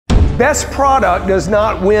best product does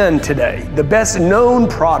not win today. The best known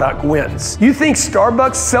product wins. You think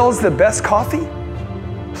Starbucks sells the best coffee?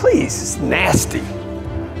 Please, it's nasty.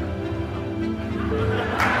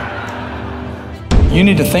 You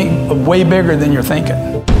need to think way bigger than you're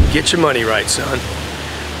thinking. Get your money right, son.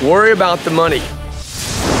 Worry about the money.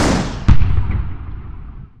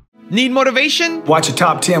 Need motivation? Watch a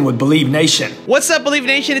top 10 with Believe Nation. What's up, Believe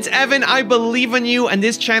Nation? It's Evan. I believe in you, and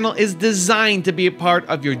this channel is designed to be a part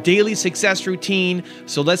of your daily success routine.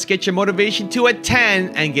 So let's get your motivation to a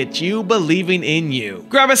 10 and get you believing in you.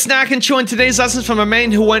 Grab a snack and chew on today's lessons from a man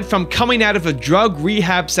who went from coming out of a drug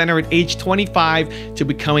rehab center at age 25 to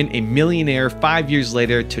becoming a millionaire 5 years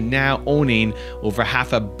later to now owning over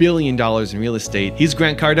 $500 million in real estate. He's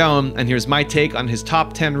Grant Cardone, and here's my take on his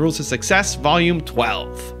top 10 rules of success, volume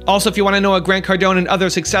 12. Also, if you want to know what Grant Cardone and other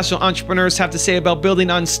successful entrepreneurs have to say about building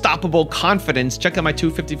unstoppable confidence, check out my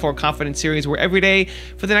 254 Confidence series, where every day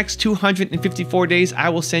for the next 254 days, I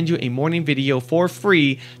will send you a morning video for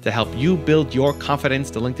free to help you build your confidence.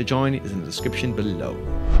 The link to join is in the description below.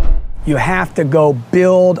 You have to go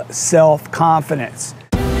build self-confidence.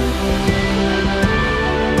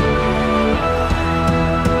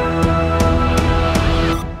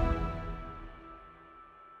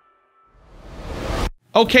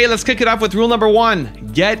 Okay, let's kick it off with rule number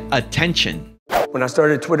 1, get attention. When I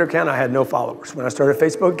started a Twitter account, I had no followers. When I started a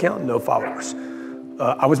Facebook account, no followers.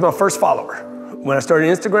 I was my first follower. When I started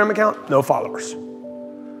an Instagram account, no followers.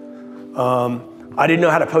 I didn't know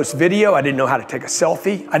how to post video. I didn't know how to take a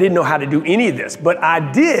selfie. I didn't know how to do any of this, but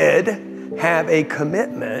I did have a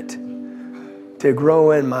commitment to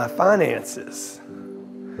growing my finances.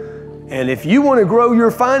 And if you want to grow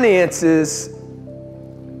your finances,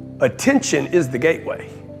 attention is the gateway.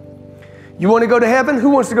 You want to go to heaven?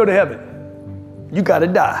 Who wants to go to heaven? You got to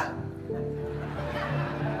die.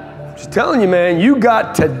 I'm just telling you, man, you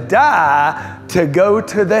got to die to go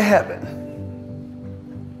to the heaven.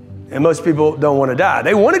 And most people don't want to die.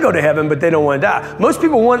 They want to go to heaven, but they don't want to die. Most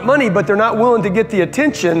people want money, but they're not willing to get the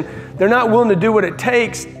attention. They're not willing to do what it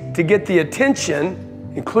takes to get the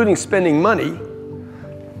attention, including spending money.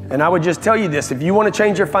 And I would just tell you this, if you want to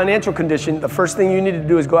change your financial condition, the first thing you need to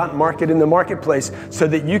do is go out and market in the marketplace so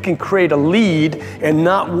that you can create a lead and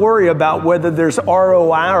not worry about whether there's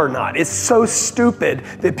ROI or not. It's so stupid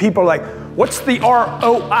that people are like, what's the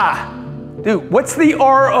ROI? Dude, what's the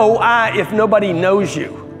ROI if nobody knows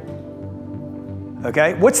you?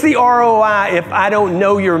 Okay, what's the ROI if I don't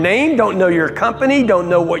know your name, don't know your company, don't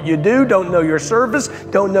know what you do, don't know your service,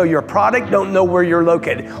 don't know your product, don't know where you're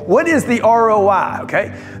located? What is the ROI,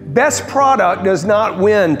 okay? Best product does not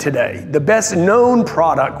win today. The best known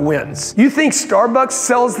product wins. You think Starbucks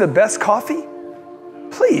sells the best coffee?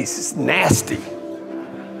 Please, it's nasty.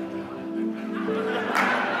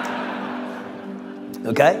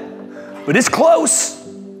 Okay, but it's close.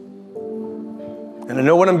 And I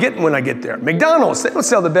know what I'm getting when I get there. McDonald's, they don't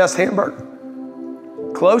sell the best hamburger.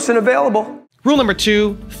 Close and available. Rule number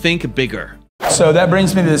 2, think bigger. So that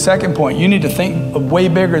brings me to the second point. You need to think way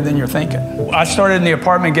bigger than you're thinking. I started in the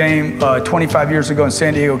apartment game 25 years ago in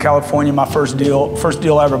San Diego, California. My first deal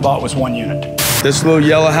I ever bought was 1 unit. This little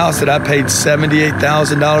yellow house that I paid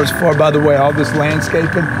 $78,000 for, by the way, all this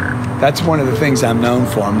landscaping, that's one of the things I'm known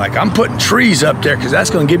for. I'm putting trees up there because that's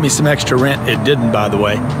going to give me some extra rent. It didn't, by the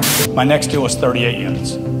way. My next deal was 38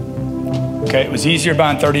 units. Okay, it was easier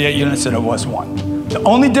buying 38 units than it was one. The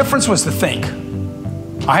only difference was to think.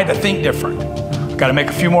 I had to think different. Got to make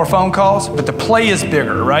a few more phone calls, but the play is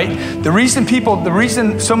bigger, right? The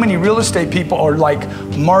reason so many real estate people are like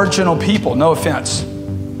marginal people, no offense.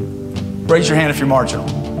 Raise your hand if you're marginal.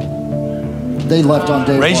 They left on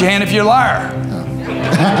day Raise one. your hand if you're a liar.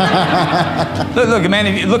 Look,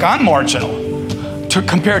 man, look, I'm marginal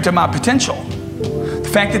compared to my potential. The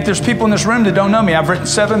fact that there's people in this room that don't know me, I've written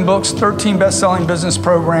 7 books, 13 best-selling business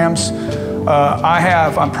programs.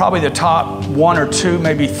 I'm probably the top 1 or 2,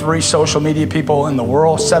 maybe 3 social media people in the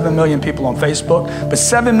world, 7 million people on Facebook. But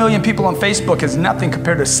 7 million people on Facebook is nothing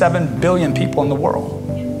compared to 7 billion people in the world.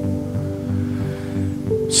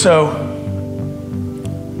 So,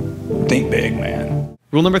 think big, man.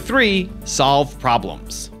 Rule number 3, solve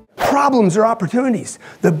problems. Problems are opportunities.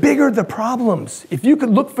 The bigger the problems. If you could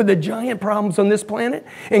look for the giant problems on this planet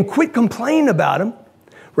and quit complaining about them,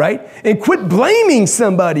 right? And quit blaming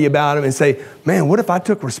somebody about them and say, man, what if I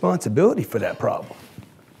took responsibility for that problem?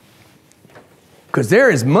 Because there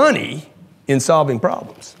is money in solving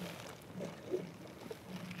problems.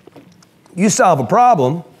 You solve a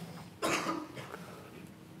problem,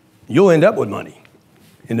 you'll end up with money.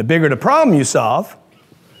 And the bigger the problem you solve,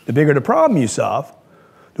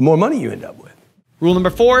 the more money you end up with. Rule number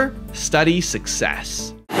 4, study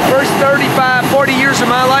success. First 35, 40 years of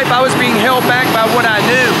my life, I was being held back by what I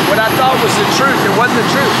knew, what I thought was the truth. It wasn't the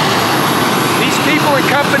truth. These people and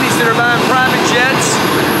companies that are buying private jets,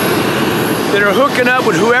 that are hooking up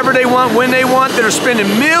with whoever they want, when they want, that are spending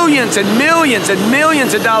millions and millions and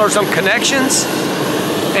millions of dollars on connections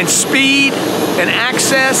and speed and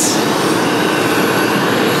access.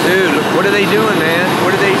 Dude, what are they doing, man?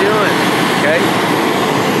 What are they doing? Okay?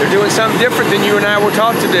 They're doing something different than you and I were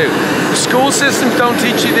taught to do. The school systems don't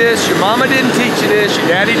teach you this. Your mama didn't teach you this. Your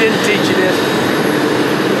daddy didn't teach you this.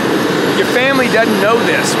 Your family doesn't know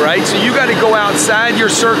this, right? So you got to go outside your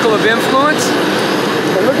circle of influence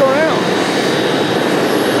and look around.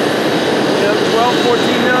 You know, 12,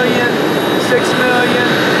 14 million, 6 million,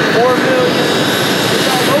 4 million. It's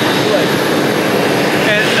all over the place.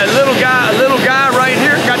 And a little guy right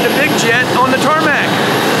here got the big jet on the tarmac.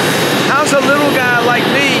 How's a little guy like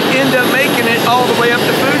me end up making it all the way up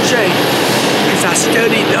the food chain? Because I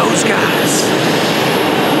studied those guys.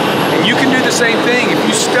 And you can do the same thing if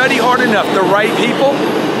you study hard enough, the right people.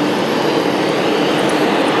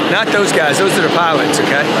 Not those guys, those are the pilots,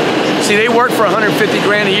 okay? See, they work for 150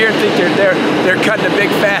 grand a year and think they're cutting a big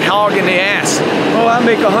fat hog in the ass. Oh, I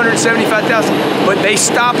make 175,000. But they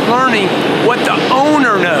stop learning what the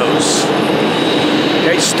owner knows.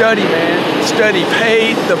 Okay, study, man. Study.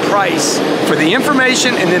 Pay the price for the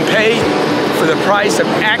information and then pay for the price of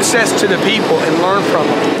access to the people and learn from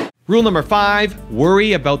them. Rule number 5,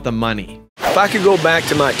 worry about the money. If I could go back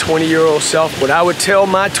to my 20-year-old self, what I would tell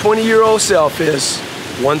my 20-year-old self is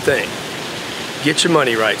one thing. Get your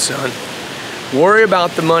money right, son. Worry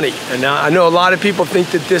about the money. And now I know a lot of people think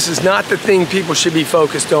that this is not the thing people should be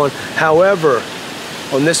focused on. However,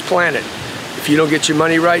 on this planet, if you don't get your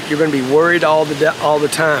money right, you're going to be worried all the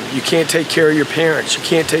time. You can't take care of your parents. You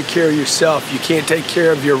can't take care of yourself. You can't take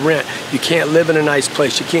care of your rent. You can't live in a nice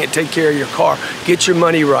place. You can't take care of your car. Get your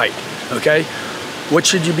money right, okay? What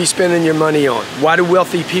should you be spending your money on? Why do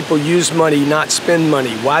wealthy people use money, not spend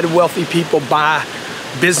money? Why do wealthy people buy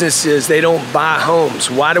businesses? They don't buy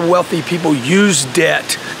homes. Why do wealthy people use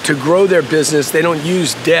debt to grow their business? They don't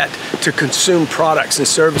use debt to consume products and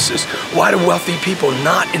services. Why do wealthy people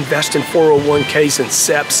not invest in 401ks and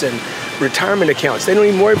SEPs and retirement accounts? They don't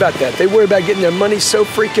even worry about that. They worry about getting their money so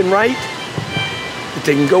freaking right that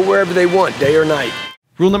they can go wherever they want, day or night.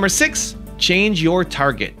 Rule number 6, change your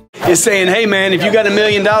target. It's saying, hey man, if you got $1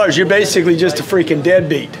 million, you're basically just a freaking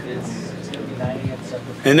deadbeat.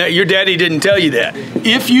 And that your daddy didn't tell you that.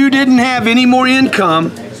 If you didn't have any more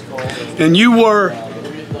income and you were,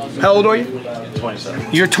 how old are you?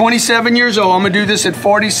 27. You're 27 years old. I'm gonna do this at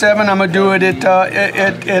 47. I'm gonna do it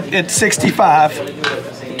at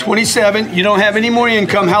 65. 27, you don't have any more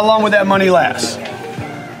income. How long would that money last?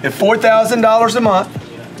 At $4,000 a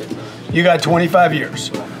month, you got 25 years.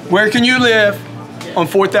 Where can you live on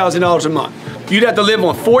 $4,000 a month? You'd have to live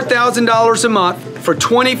on $4,000 a month for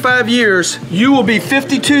 25 years. You will be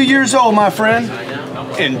 52 years old, my friend,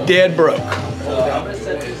 and dead broke.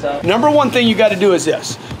 Number one thing you got to do is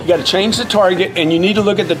this. You got to change the target, and you need to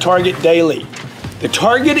look at the target daily. The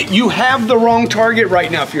target, you have the wrong target right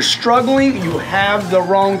now. If you're struggling, you have the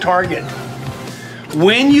wrong target.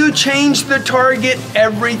 When you change the target,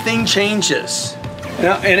 everything changes.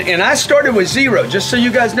 Now, and I started with 0, just so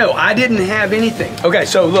you guys know. I didn't have anything. Okay,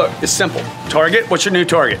 so look, it's simple. Target, what's your new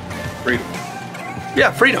target? Freedom.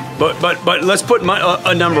 Yeah, freedom, but let's put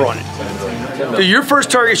a number on it. So your first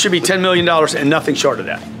target should be $10 million and nothing short of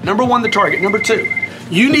that. Number one, the target. Number two,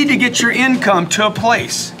 you need to get your income to a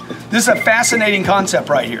place. This is a fascinating concept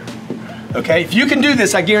right here, okay? If you can do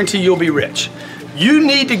this, I guarantee you'll be rich. You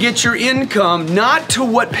need to get your income not to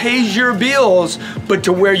what pays your bills, but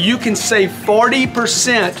to where you can save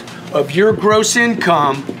 40% of your gross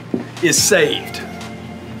income is saved.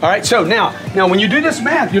 All right, so now when you do this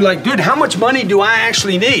math, you're like, dude, how much money do I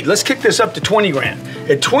actually need? Let's kick this up to 20 grand.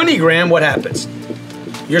 At 20 grand, what happens?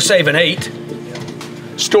 You're saving 8.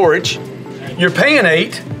 Storage. You're paying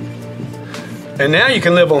 8. And now you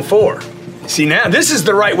can live on 4. See, now this is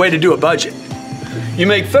the right way to do a budget. You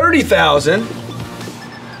make 30,000.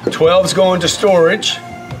 12's going to storage.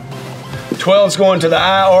 12's going to the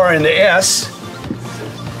IR and the S.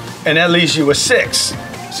 And that leaves you with 6.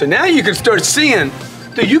 So now you can start seeing,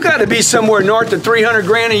 dude, you got to be somewhere north of 300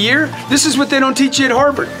 grand a year. This is what they don't teach you at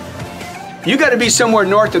Harvard. You got to be somewhere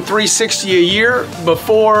north of 360 a year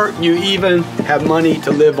before you even have money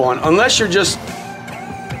to live on. Unless you're just,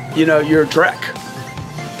 you know, you're a dreck.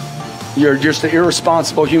 You're just an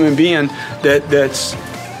irresponsible human being that's,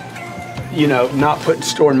 you know, not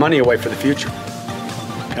storing money away for the future.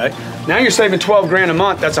 Okay? Now you're saving 12 grand a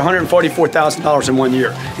month. That's $144,000 in 1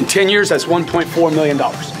 year. In 10 years, that's $1.4 million.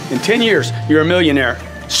 In 10 years, you're a millionaire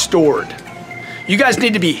stored. You guys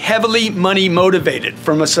need to be heavily money motivated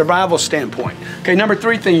from a survival standpoint. Okay, number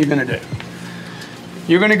 3 thing you're gonna do.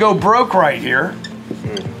 You're gonna go broke right here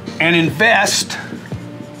and invest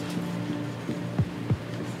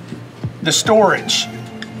the storage.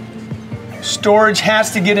 Storage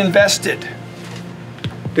has to get invested.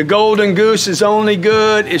 The golden goose is only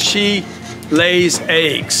good if she lays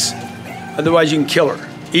eggs. Otherwise you can kill her.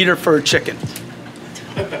 Eat her for a chicken.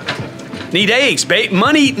 Need eggs.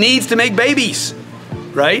 Money needs to make babies,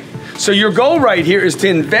 right? So your goal right here is to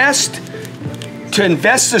invest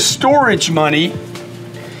the storage money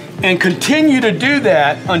and continue to do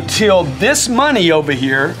that until this money over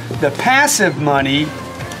here, the passive money,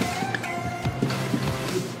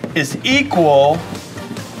 is equal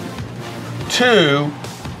to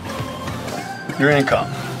your income.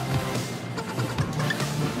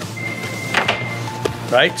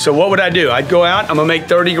 Right? So what would I do? I'd go out, I'm gonna make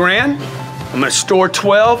 30 grand, I'm gonna store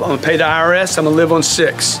 12, I'm gonna pay the IRS, I'm gonna live on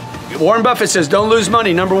 6. Warren Buffett says, don't lose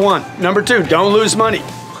money, number 1. Number 2, don't lose money.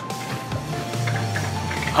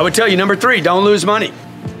 I would tell you, number 3, don't lose money.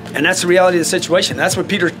 And that's the reality of the situation. That's what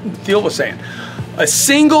Peter Thiel was saying. A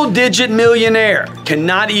single-digit millionaire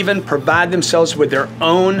cannot even provide themselves with their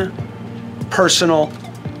own personal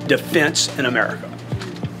defense in America.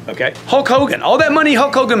 Okay? Hulk Hogan, all that money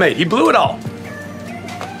Hulk Hogan made, he blew it all.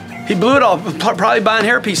 He blew it all, probably buying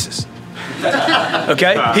hair pieces.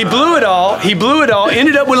 Okay? He blew it all,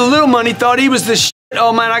 ended up with a little money, thought he was the shit.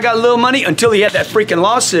 Oh man, I got a little money, until he had that freaking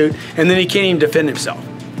lawsuit, and then he can't even defend himself.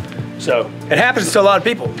 So, it happens to a lot of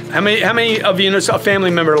people. How many of you know a family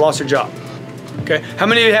member lost their job? Okay. How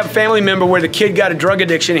many of you have a family member where the kid got a drug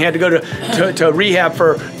addiction, he had to go to rehab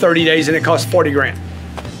for 30 days and it cost 40 grand?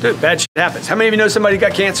 Dude, bad shit happens. How many of you know somebody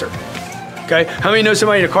got cancer? Okay. How many of you know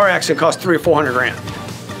somebody in a car accident cost 300 or 400 grand?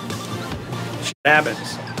 Shit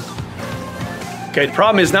happens. Okay, the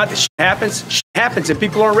problem is not that shit happens and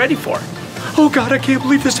people aren't ready for it. Oh God, I can't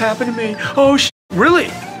believe this happened to me. Oh shit,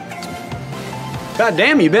 really? God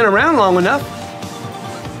damn, you've been around long enough.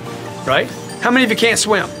 Right? How many of you can't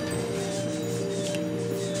swim?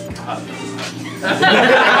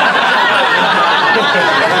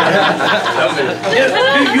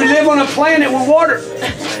 You live on a planet with water.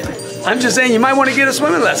 I'm just saying you might want to get a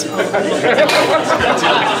swimming lesson.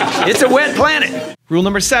 It's a wet planet. Rule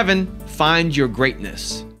number 7, find your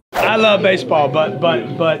greatness. I love baseball, but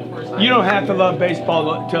you don't have to love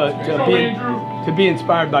baseball to be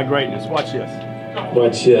inspired by greatness. Watch this.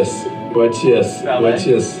 Watch this. Watch this. Watch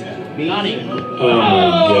this. Oh my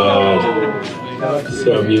God.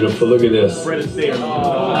 So beautiful. Look at this. Isn't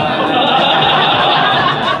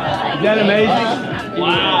that amazing?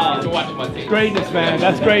 Wow. Greatness, man.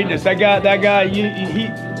 That's greatness. That guy.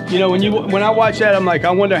 You know, when I watch that, I'm like,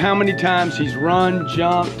 I wonder how many times he's run,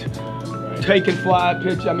 jumped, taken fly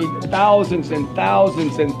pitch. I mean, thousands and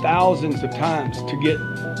thousands and thousands of times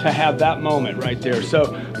to have that moment right there.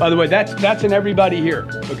 So, by the way, that's in everybody here.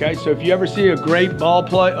 Okay, so if you ever see a great ball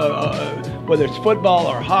play, whether it's football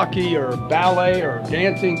or hockey or ballet or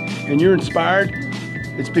dancing, and you're inspired,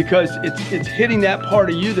 it's because it's hitting that part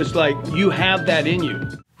of you that's like you have that in you.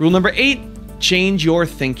 Rule number 8, change your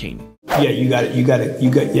thinking. Yeah, you got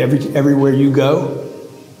everywhere you go.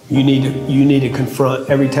 You need to confront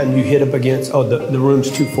every time you hit up against, oh, the room's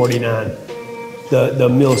 $249, the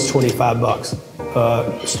meal's $25,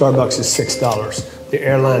 Starbucks is $6, the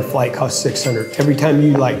airline flight costs $600. Every time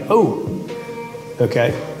you like, oh,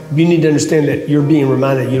 okay, you need to understand that you're being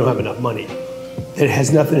reminded you don't have enough money. It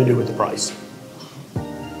has nothing to do with the price.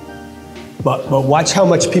 But watch how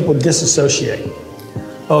much people disassociate.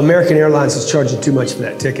 Oh, American Airlines is charging too much for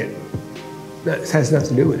that ticket. That has nothing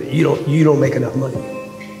to do with it. You don't make enough money.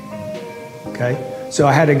 Okay? So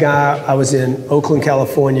I had a guy, I was in Oakland,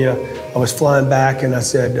 California. I was flying back and I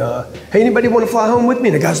said, hey, anybody want to fly home with me?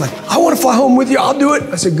 And the guy's like, I want to fly home with you, I'll do it.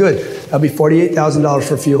 I said, good, that'll be $48,000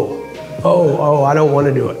 for fuel. Oh, I don't want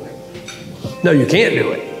to do it. No, you can't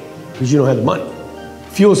do it because you don't have the money.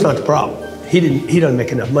 Fuel's not the problem. He doesn't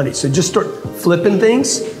make enough money. So just start flipping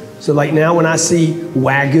things. So like now when I see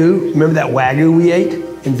Wagyu, remember that Wagyu we ate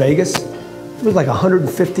in Vegas? It was like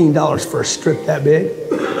 $115 for a strip that big.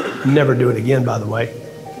 Never do it again, by the way.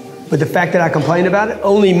 But the fact that I complain about it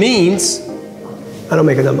only means I don't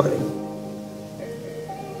make enough money.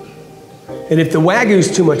 And if the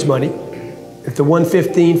Wagyu's too much money, if the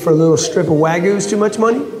 $115 for a little strip of Wagyu is too much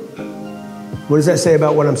money, what does that say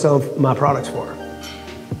about what I'm selling my products for?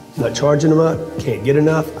 I'm not charging them up, can't get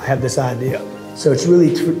enough, I have this idea. So it's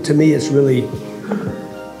really, to me, it's really,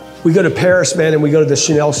 we go to Paris, man, and we go to the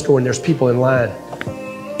Chanel store and there's people in line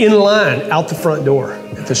out the front door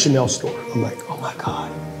at the Chanel store. I'm like, oh my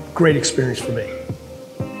God, great experience for me.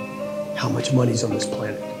 how much money's on this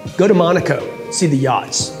planet. Go to Monaco, see the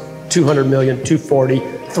yachts. 200 million, 240,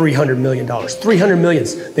 300 million dollars. 300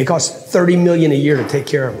 millions. They cost 30 million a year to take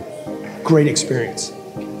care of them. Great experience.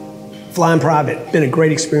 Flying private, been a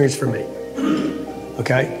great experience for me.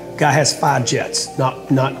 Okay? Guy has 5 jets.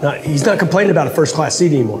 He's not complaining about a first class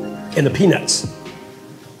seat anymore. And the peanuts.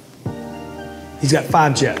 He's got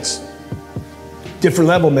 5 jets. Different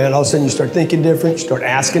level, man. All of a sudden you start thinking different, you start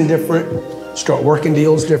asking different, start working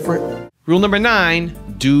deals different. Rule number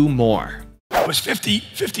 9, do more. I was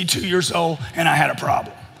 52 years old, and I had a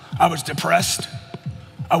problem. I was depressed.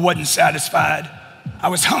 I wasn't satisfied. I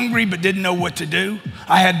was hungry but didn't know what to do.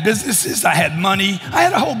 I had businesses, I had money, I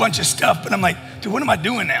had a whole bunch of stuff, but I'm like, dude, what am I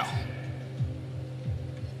doing now?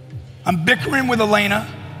 I'm bickering with Elena.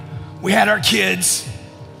 We had our kids.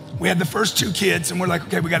 We had the first 2 kids, and we're like,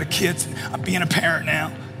 okay, we got a kid. I'm being a parent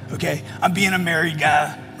now, okay? I'm being a married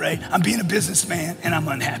guy, right? I'm being a businessman, and I'm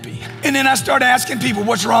unhappy. And then I started asking people,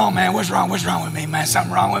 what's wrong, man? What's wrong? What's wrong with me, man?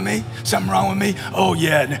 Something wrong with me? Something wrong with me? Oh,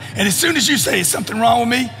 yeah. And as soon as you say, is something wrong with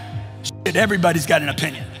me? Shit, everybody's got an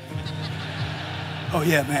opinion. Oh,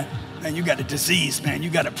 yeah, man. Man, you got a disease, man. You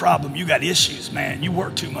got a problem. You got issues, man. You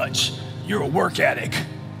work too much. You're a work addict.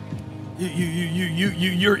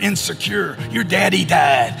 You're insecure. Your daddy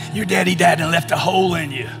died. Your daddy died and left a hole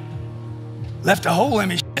in you. Left a hole in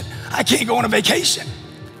me. Shit. I can't go on a vacation.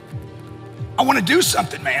 I want to do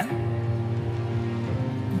something, man.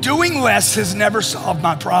 Doing less has never solved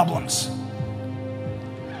my problems.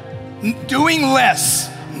 Doing less,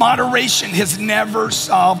 moderation has never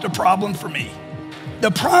solved a problem for me.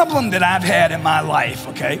 The problem that I've had in my life,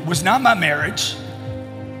 okay, was not my marriage.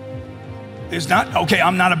 It's not, okay,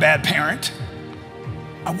 I'm not a bad parent.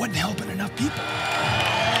 I wasn't helping enough people.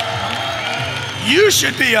 You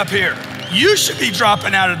should be up here. You should be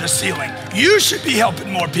dropping out of the ceiling. You should be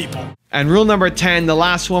helping more people. And rule number 10, the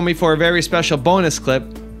last one before a very special bonus clip,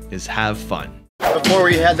 is have fun. Before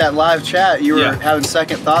we had that live chat, you were having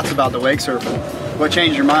second thoughts about the wake surfing. What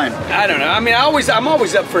changed your mind? I don't know. I mean, I'm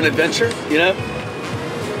always up for an adventure, you know?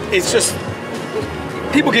 It's just,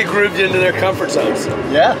 people get grooved into their comfort zones.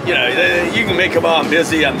 Yeah. You know, you can make them, oh, I'm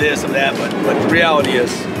busy, I'm this, I'm that, but the reality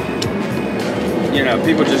is, you know,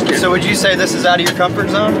 people just get... So would you say this is out of your comfort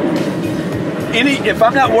zone? If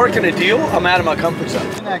I'm not working a deal, I'm out of my comfort zone.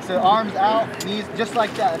 Next, so arms out, knees just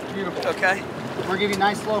like that. That's beautiful. Okay. We're gonna give you a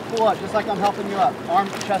nice slow pull up, just like I'm helping you up.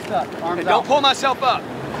 Arms, chest up, arms out. Don't pull myself up.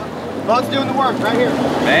 Bo's doing the work right here.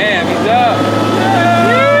 Man, he's up.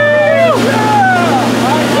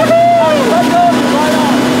 Right on.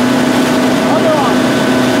 Other arm.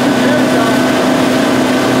 There we go.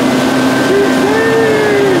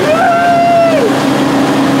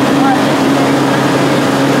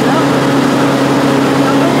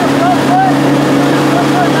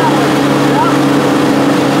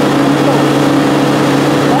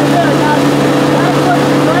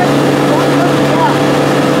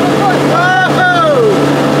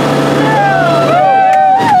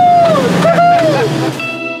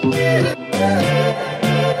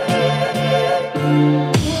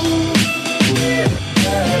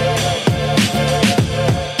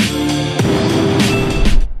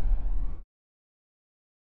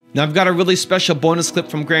 Now I've got a really special bonus clip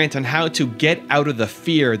from Grant on how to get out of the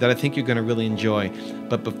fear that I think you're gonna really enjoy.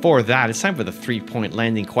 But before that, it's time for the 3-point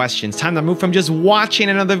landing questions. Time to move from just watching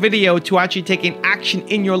another video to actually taking action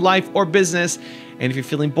in your life or business. And if you're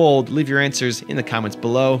feeling bold, leave your answers in the comments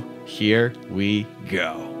below. Here we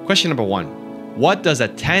go. Question number 1. What does a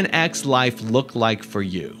 10x life look like for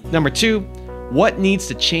you? Number 2, what needs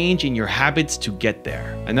to change in your habits to get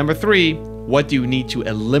there? And number 3, what do you need to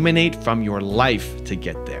eliminate from your life to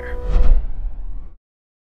get there?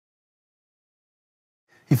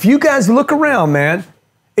 If you guys look around, man,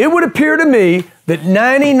 it would appear to me that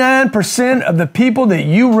 99% of the people that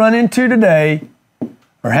you run into today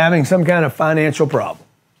are having some kind of financial problem.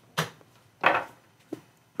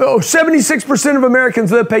 Oh, 76% of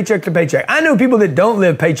Americans live paycheck to paycheck. I know people that don't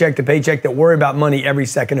live paycheck to paycheck that worry about money every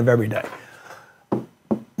second of every day.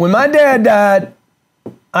 When my dad died,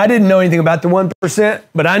 I didn't know anything about the 1%,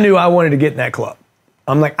 but I knew I wanted to get in that club.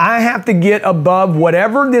 I'm like, I have to get above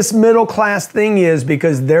whatever this middle class thing is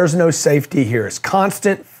because there's no safety here. It's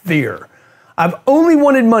constant fear. I've only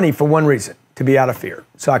wanted money for one reason, to be out of fear.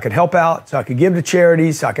 So I could help out, so I could give to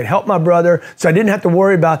charities, so I could help my brother, so I didn't have to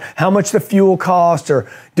worry about how much the fuel costs or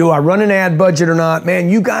do I run an ad budget or not. Man,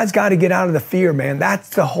 you guys got to get out of the fear, man. That's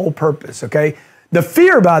the whole purpose, okay? The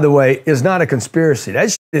fear, by the way, is not a conspiracy. That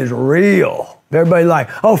shit is real. Everybody like,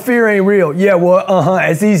 oh, fear ain't real. Yeah, well,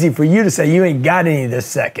 it's easy for you to say you ain't got any this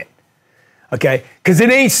second, okay? Because it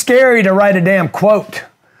ain't scary to write a damn quote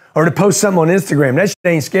or to post something on Instagram. That shit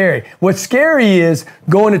ain't scary. What's scary is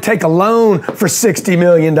going to take a loan for $60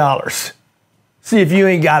 million. See if you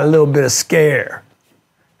ain't got a little bit of scare.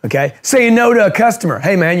 Okay? Saying no to a customer.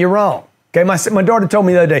 Hey man, you're wrong. Okay, my daughter told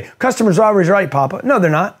me the other day, customers are always right, Papa. No, they're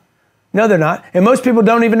not. No, they're not. And most people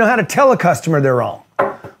don't even know how to tell a customer they're wrong.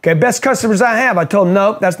 Okay, best customers I have, I told them,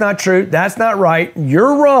 nope, that's not true. That's not right.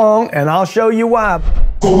 You're wrong, and I'll show you why.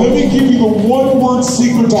 So let me give you the one-word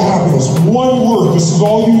secret to happiness. One word. This is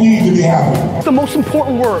all you need to be happy. The most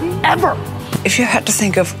important word ever. If you had to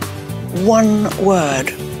think of one word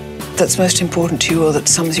that's most important to you or that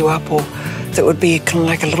sums you up or that would be kind of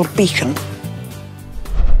like a little beacon.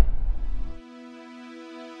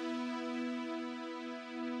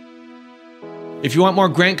 If you want more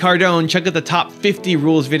Grant Cardone, check out the top 50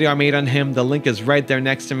 rules video I made on him. The link is right there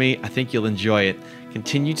next to me. I think you'll enjoy it.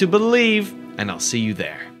 Continue to believe, and I'll see you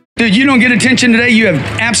there. Dude, you don't get attention today, you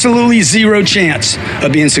have absolutely zero chance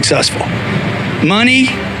of being successful. Money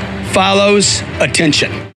follows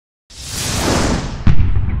attention.